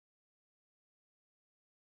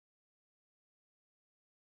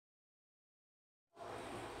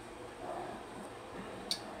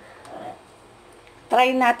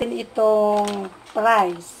Try natin itong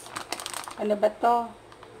fries. Ano ba to?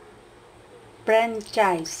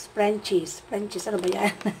 Frenchies. Ano ba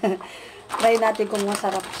yan? Try natin kung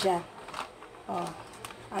masarap siya. Oh,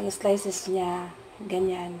 ang slices niya,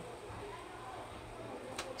 ganyan.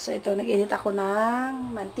 So, ito, nag-init ako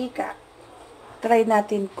ng mantika. Try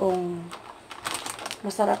natin kung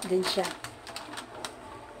masarap din siya.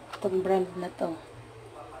 Itong brand na to.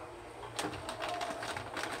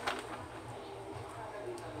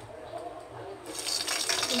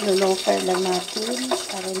 Low fire lang natin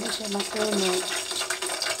para hindi siya masunog.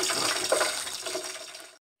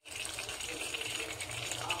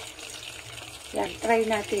 Yan, try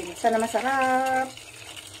natin. Sana masarap.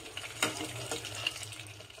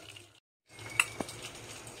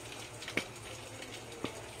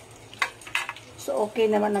 So, okay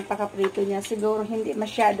naman ang pakaprito niya. Siguro hindi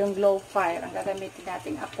masyadong low fire ang gagamitin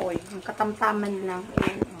nating apoy. Ang katamtaman lang.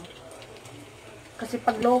 Ayan, oh. Kasi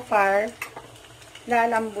pag low fire,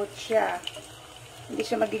 lalambot siya. Hindi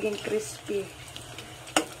siya magiging crispy.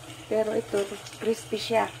 Pero ito, crispy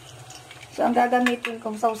siya. So, ang gagamitin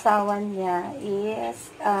kong sausawan niya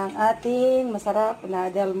is ang ating masarap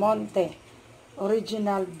na delmonte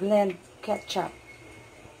original blend ketchup.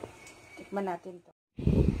 Tikman natin to.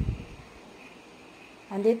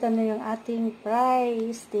 Andito na yung ating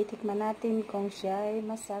fries. Titikman natin kung siya ay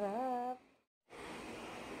masarap.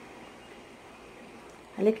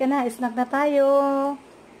 Halika na, snack na tayo.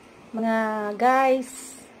 Mga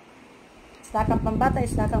guys. Snack ang pambata,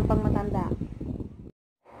 snack ang pangmatanda.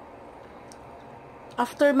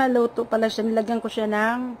 After maluto pala siya, nilagyan ko siya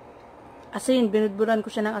ng asin. Binudburan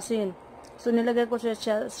ko siya ng asin. So, nilagyan ko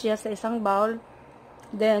siya sa isang bowl.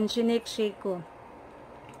 Then, shake ko.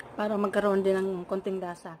 Para magkaroon din ng konting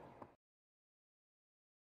lasa.